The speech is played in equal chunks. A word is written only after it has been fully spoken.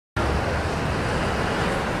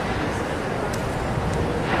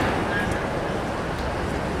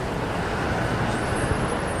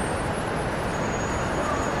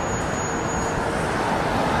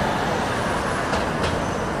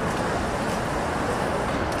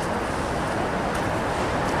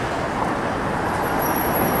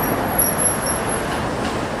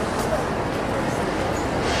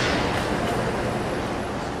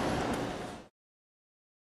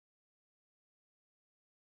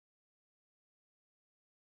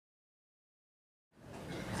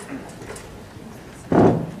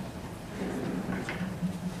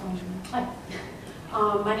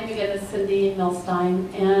My name again is Cindy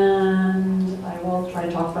Milstein, and I will try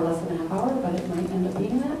to talk for less than a half hour, but it might end up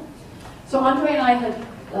being that. So Andre and I had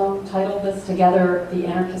titled this together, The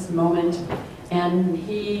Anarchist Moment, and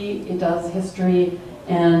he does history,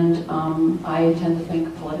 and I tend to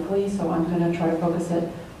think politically, so I'm going to try to focus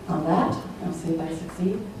it on that. I'll see if I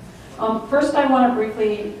succeed. First, I want to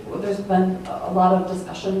briefly, there's been a lot of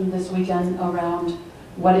discussion this weekend around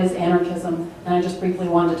what is anarchism, and I just briefly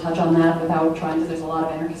wanted to touch on that without trying to, there's a lot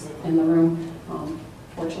of anarchists in the room,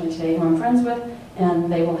 fortunately today, who I'm friends with,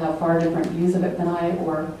 and they will have far different views of it than I,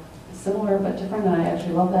 or similar but different, and I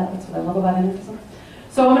actually love that. That's what I love about anarchism.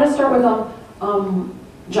 So I'm going to start with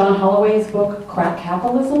John Holloway's book, Crack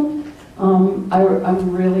Capitalism.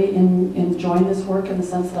 I'm really enjoying this work in the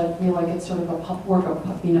sense that I feel like it's sort of a work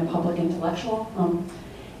of being a public intellectual.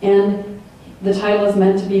 And the title is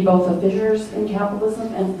meant to be both the fissures in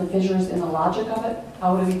capitalism and the fissures in the logic of it.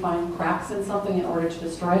 How do we find cracks in something in order to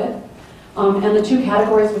destroy it? And the two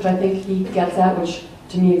categories which I think he gets at, which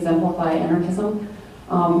to me exemplify anarchism.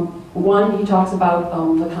 One, he talks about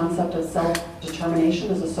the concept of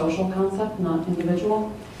self-determination as a social concept, not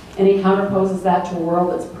individual. And he counterposes that to a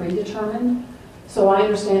world that's predetermined. So I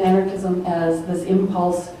understand anarchism as this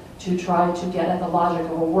impulse to try to get at the logic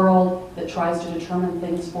of a world that tries to determine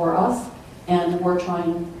things for us. And we're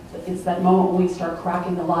trying, it's that moment when we start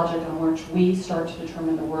cracking the logic on which we start to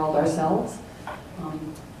determine the world ourselves.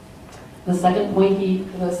 The second thing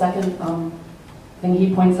he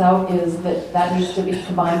points out is that needs to be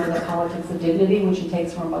combined with a politics of dignity, which he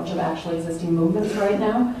takes from a bunch of actually existing movements right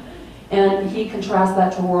now. And he contrasts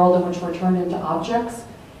that to a world in which we're turned into objects,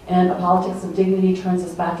 and a politics of dignity turns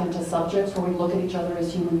us back into subjects where we look at each other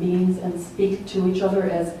as human beings and speak to each other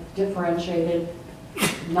as differentiated,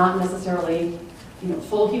 not necessarily,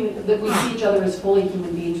 full human, that we see each other as fully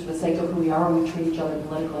human beings for the sake of who we are, and we treat each other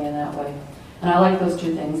politically in that way. And I like those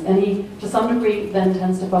two things. And he, to some degree, then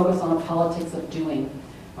tends to focus on a politics of doing.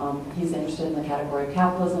 He's interested in the category of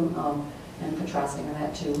capitalism and contrasting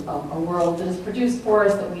that to a world that is produced for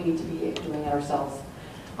us that we need to be doing it ourselves.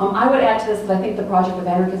 I would add to this that I think the project of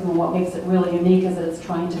anarchism and what makes it really unique is that it's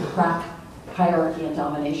trying to crack hierarchy and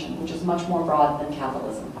domination, which is much more broad than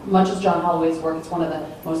capitalism. Much as John Holloway's work, it's one of the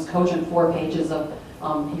most cogent 4 pages of,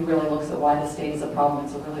 he really looks at why the state is a problem.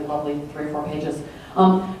 It's a really lovely 3 or 4 pages.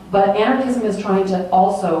 But anarchism is trying to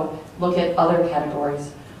also look at other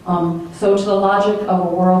categories. So to the logic of a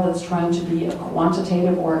world that's trying to be a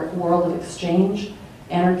quantitative or a world of exchange,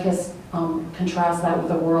 anarchists contrast that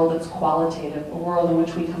with a world that's qualitative, a world in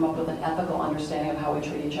which we come up with an ethical understanding of how we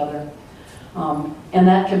treat each other. And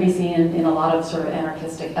that can be seen in a lot of sort of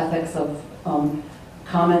anarchistic ethics of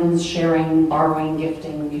commons, sharing, borrowing,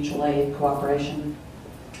 gifting, mutual aid, cooperation.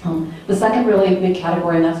 The second really big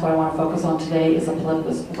category, and that's what I want to focus on today, is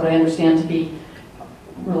what I understand to be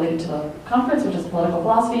related to the conference, which is political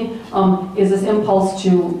philosophy, is this impulse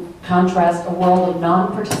to contrast a world of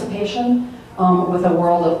non-participation with a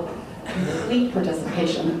world of complete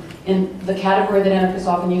participation. In the category that anarchists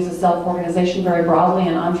often use is self-organization very broadly,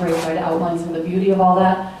 and Andre tried to outline some of the beauty of all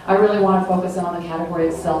that. I really want to focus in on the category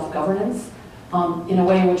of self-governance, in a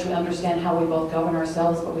way in which we understand how we both govern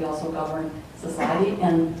ourselves, but we also govern society.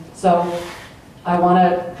 And so I want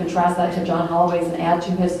to contrast that to John Holloway's and add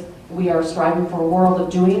to his, we are striving for a world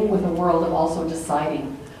of doing with a world of also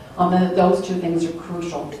deciding. And that those two things are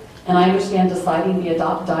crucial. And I understand deciding to be a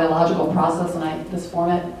dialogical process, and this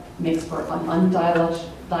format makes for an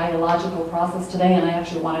undialogical process today, and I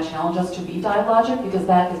actually want to challenge us to be dialogic, because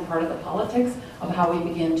that is part of the politics of how we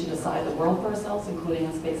begin to decide the world for ourselves, including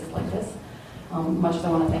in spaces like this. Much as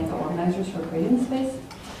I want to thank the organizers for creating the space.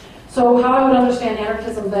 So how I would understand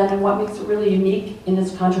anarchism then, and what makes it really unique in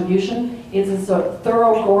its contribution, is this sort of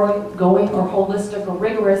thoroughgoing or holistic or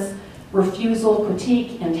rigorous refusal,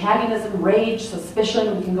 critique, antagonism, rage,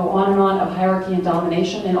 suspicion, we can go on and on, of hierarchy and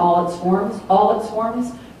domination in all its forms,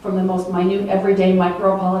 from the most minute everyday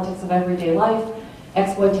micro-politics of everyday life,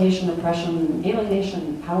 exploitation, oppression,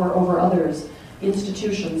 alienation, power over others,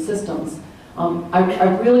 institutions, systems.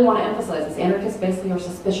 I really want to emphasize this. Anarchists basically are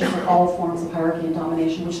suspicious of all forms of hierarchy and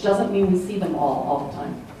domination, which doesn't mean we see them all the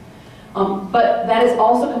time. But that is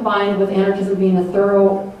also combined with anarchism being a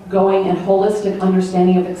thoroughgoing and holistic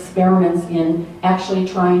understanding of experiments in actually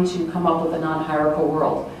trying to come up with a non-hierarchical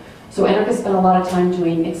world. So anarchists spend a lot of time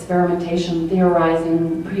doing experimentation,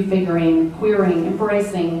 theorizing, prefiguring, queering,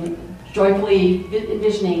 embracing, joyfully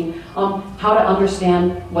envisioning how to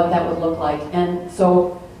understand what that would look like. And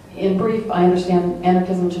so, in brief, I understand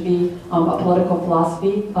anarchism to be a political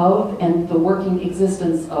philosophy of and the working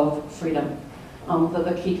existence of freedom.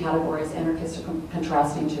 The key categories anarchists are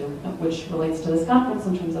contrasting to, which relates to this conference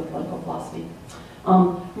in terms of political philosophy.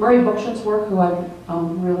 Murray Bookchin's work, who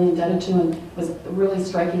I'm really indebted to, and was really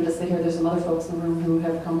striking to sit here. There's some other folks in the room who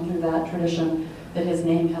have come through that tradition, that his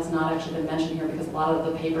name has not actually been mentioned here, because a lot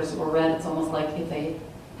of the papers that were read, it's almost like if they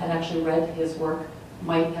had actually read his work,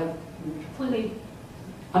 might have completely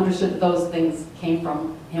understood that those things came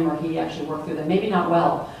from him, or he actually worked through them. Maybe not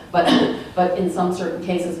well, but in some certain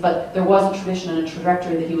cases. But there was a tradition and a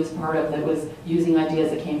trajectory that he was part of that was using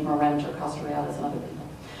ideas that came from Arendt or Castoriadis and other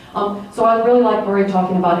people. So I really like Murray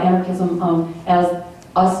talking about anarchism as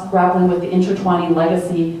us grappling with the intertwining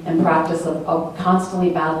legacy and practice of constantly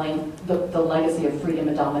battling the legacy of freedom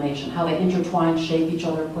and domination, how they intertwine, shape each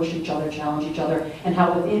other, push each other, challenge each other, and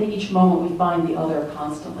how within each moment we find the other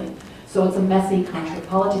constantly. So it's a messy,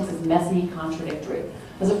 politics is messy, contradictory.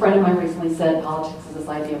 As a friend of mine recently said, politics is this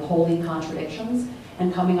idea of holy contradictions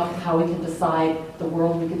and coming up with how we can decide the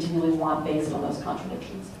world we continually want based on those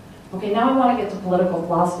contradictions. Okay, now I want to get to political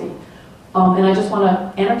philosophy. And I just want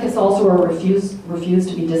to, anarchists also refuse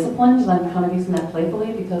to be disciplined, and I'm kind of using that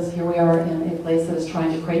playfully because here we are in a place that is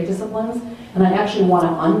trying to create disciplines, and I actually want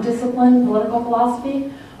to undiscipline political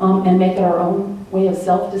philosophy and make it our own way of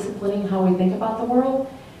self-disciplining how we think about the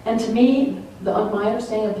world. And to me, my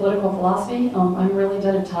understanding of political philosophy, I'm really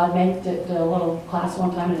indebted to Todd May, did a little class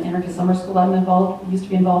one time in an anarchist summer school I'm used to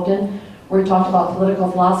be involved in, where he talked about political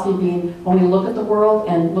philosophy being when we look at the world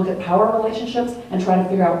and look at power relationships and try to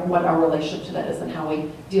figure out what our relationship to that is and how we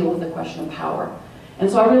deal with the question of power. And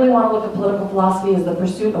so I really want to look at political philosophy as the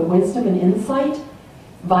pursuit of wisdom and insight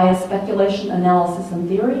via speculation, analysis, and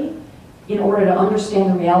theory in order to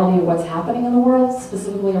understand the reality of what's happening in the world,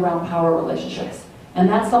 specifically around power relationships. And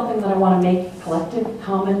that's something that I want to make collective,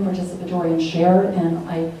 common, participatory, and shared, and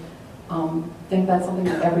I think that's something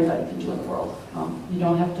that everybody can do in the world. You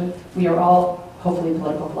don't have to, we are all hopefully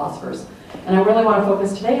political philosophers. And I really want to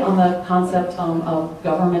focus today on the concept of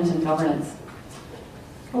government and governance.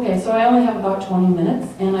 Okay, so I only have about 20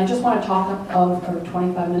 minutes, and I just want to talk, or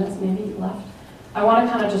 25 minutes maybe left. I want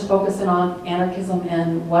to kind of just focus in on anarchism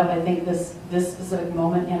and what I think this specific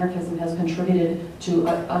moment, anarchism, has contributed to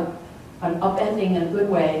an upending in a good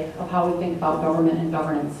way of how we think about government and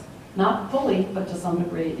governance. Not fully, but to some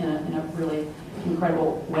degree in a really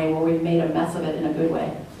incredible way where we've made a mess of it in a good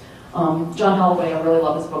way. John Holloway, I really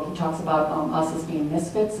love his book. He talks about us as being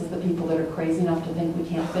misfits, as the people that are crazy enough to think we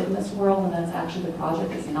can't fit in this world, and that's actually the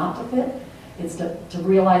project is not to fit. It's to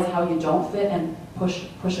realize how you don't fit and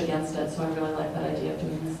push against it. So I really like that idea of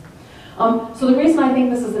doing this. So the reason I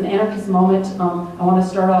think this is an anarchist moment, I want to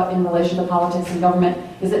start out in relation to politics and government,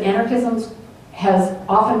 is that anarchism has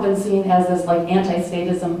often been seen as this like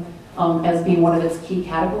anti-statism as being one of its key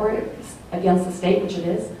categories against the state, which it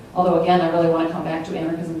is. Although again, I really want to come back to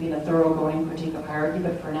anarchism being a thoroughgoing critique of hierarchy,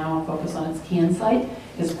 but for now I'll focus on its key insight,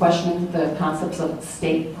 is questioning the concepts of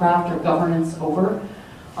statecraft or governance over.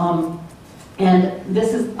 And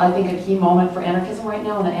this is, I think, a key moment for anarchism right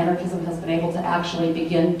now, and that anarchism has been able to actually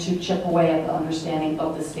begin to chip away at the understanding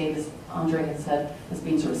of the state, as Andre had said, as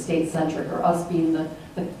being sort of state-centric, or us being the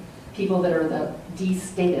people that are the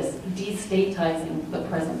destatizing the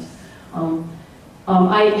present.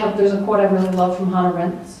 There's a quote I really love from Hannah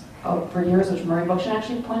Arendt for years, which Murray Bookchin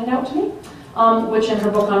actually pointed out to me, which in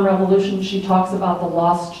her book on revolution, she talks about the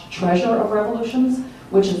lost treasure of revolutions,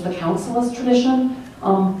 which is the councilist tradition.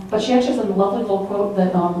 But she actually has a lovely little quote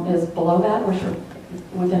that is below that,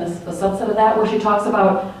 within a subset of that, where she talks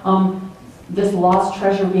about this lost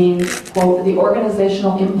treasure being, quote, the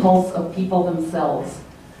organizational impulse of people themselves.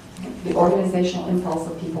 The organizational impulse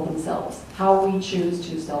of people themselves. How we choose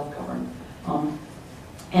to self-govern.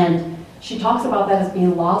 And she talks about that as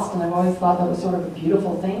being lost, and I've always thought that was sort of a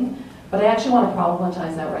beautiful thing. But I actually want to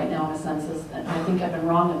problematize that right now in a sense, and I think I've been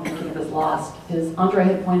wrong in thinking it as lost. As Andre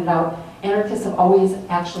had pointed out, anarchists have always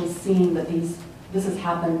actually seen that this has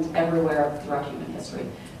happened everywhere throughout human history.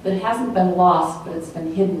 That it hasn't been lost, but it's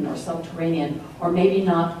been hidden or subterranean, or maybe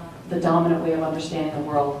not the dominant way of understanding the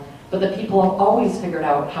world. But that people have always figured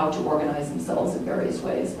out how to organize themselves in various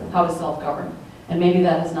ways, how to self-govern. And maybe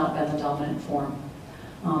that has not been the dominant form.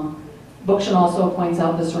 Bookchin also points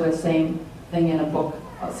out this sort of same thing in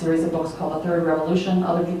a series of books called The Third Revolution.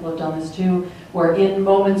 Other people have done this too, where in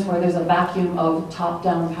moments where there's a vacuum of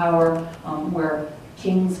top-down power, where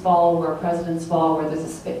kings fall, where presidents fall, where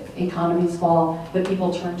there's economies fall, that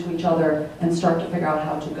people turn to each other and start to figure out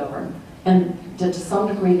how to govern. And to some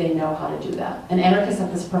degree, they know how to do that. And anarchists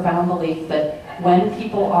have this profound belief that when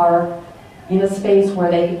people are in a space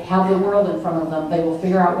where they have the world in front of them, they will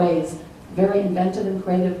figure out ways, very inventive and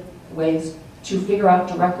creative ways, to figure out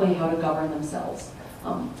directly how to govern themselves.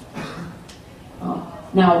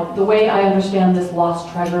 Now, the way I understand this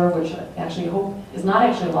lost treasure, which I actually hope is not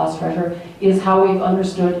actually a lost treasure, is how we've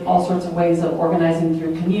understood all sorts of ways of organizing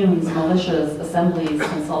through communes, militias, assemblies,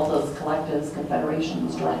 consultas, collectives,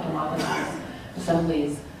 confederations, direct democracies,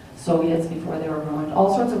 assemblies, Soviets before they were ruined,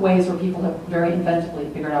 all sorts of ways where people have very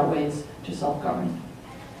inventively figured out ways to self-govern.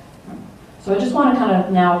 So I just want to kind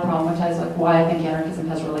of now problematize like why I think anarchism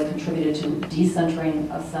has really contributed to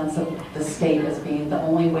decentering a sense of the state as being the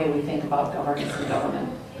only way we think about governance and government.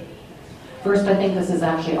 First, I think this is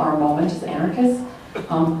actually our moment as anarchists.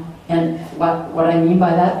 And what I mean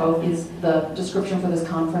by that both is the description for this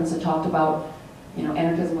conference that talked about,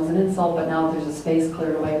 anarchism was an insult, but now there's a space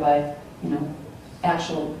cleared away by,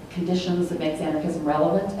 actual conditions that makes anarchism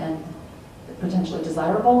relevant and potentially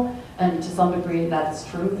desirable. And to some degree that is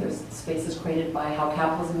true. There's spaces created by how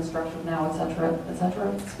capitalism is structured now, et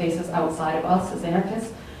cetera, spaces outside of us as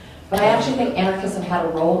anarchists. But I actually think anarchists have had a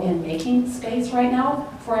role in making space right now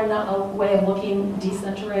for a way of looking,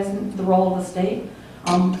 decentralizing the role of the state.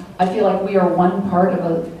 I feel like we are one part of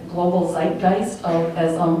a global zeitgeist,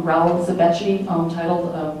 as Raoul Zabecki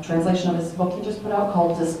titled a translation of his book he just put out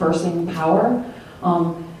called Dispersing Power.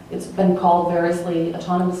 It's been called variously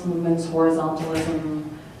autonomous movements, horizontalism,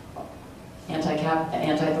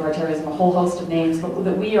 anti-authoritarianism, a whole host of names, but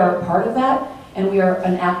that we are part of that, and we are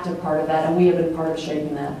an active part of that, and we have been part of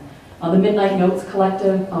shaping that. The Midnight Notes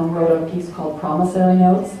Collective wrote a piece called Promissory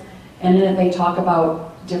Notes, and in it they talk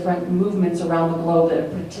about different movements around the globe that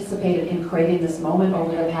have participated in creating this moment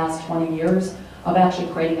over the past 20 years of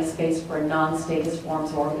actually creating a space for non-statist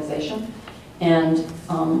forms of organization. And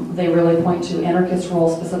they really point to anarchist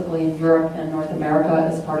role specifically in Europe and North America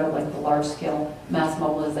as part of like the large-scale mass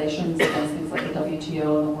mobilizations against things like the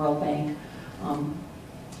WTO and the World Bank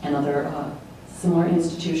and other similar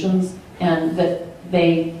institutions, and that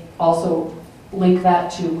they also link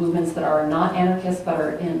that to movements that are not anarchist but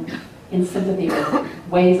are in sympathy with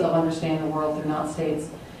ways of understanding the world through non-states.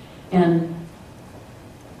 And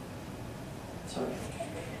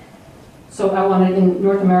so I wanted, in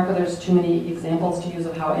North America, there's too many examples to use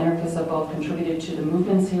of how anarchists have both contributed to the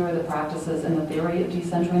movements here, the practices, and the theory of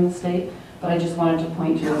decentering the state, but I just wanted to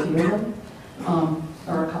point to a few of them,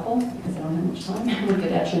 or a couple, because I don't have much time. We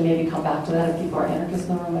could actually maybe come back to that if people are anarchists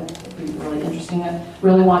in the room. It'd be really interesting. I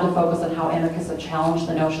really wanted to focus on how anarchists have challenged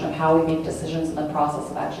the notion of how we make decisions in the process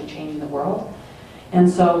of actually changing the world. And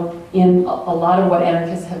so in a lot of what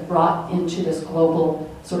anarchists have brought into this global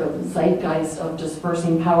sort of zeitgeist of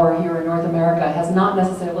dispersing power here in North America has not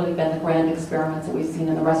necessarily been the grand experiments that we've seen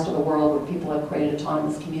in the rest of the world where people have created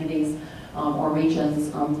autonomous communities or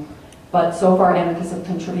regions. But so far anarchists have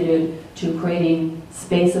contributed to creating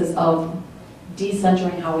spaces of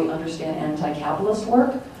decentering how we understand anti-capitalist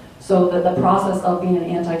work, so that the process of being an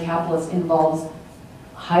anti-capitalist involves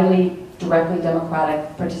highly directly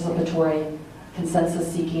democratic, participatory,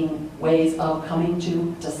 consensus-seeking ways of coming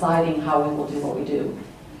to deciding how we will do what we do,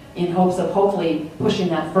 in hopes of hopefully pushing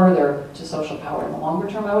that further to social power in the longer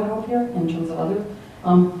term, I would hope here, in terms of other.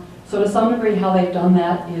 So to some degree, how they've done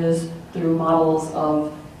that is through models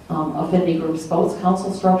of affinity groups, both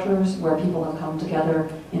council structures, where people have come together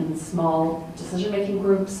in small decision-making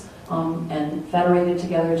groups and federated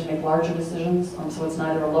together to make larger decisions. So it's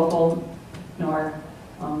neither a local nor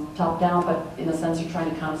top-down, but in a sense you're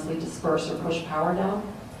trying to constantly disperse or push power down.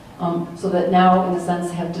 So that now, in a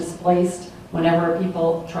sense, have displaced, whenever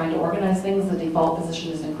people trying to organize things, the default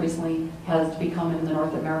position is increasingly has become in the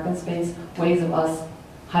North American space, ways of us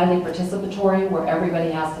highly participatory, where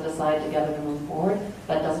everybody has to decide together to move forward.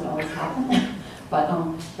 That doesn't always happen, but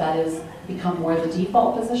that has become more the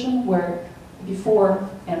default position, where before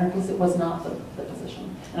anarchists it was not the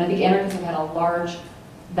position. And I think anarchists have had a large,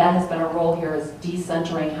 that has been a role here, is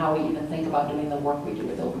decentering how we even think about doing the work we do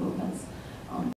with those movements.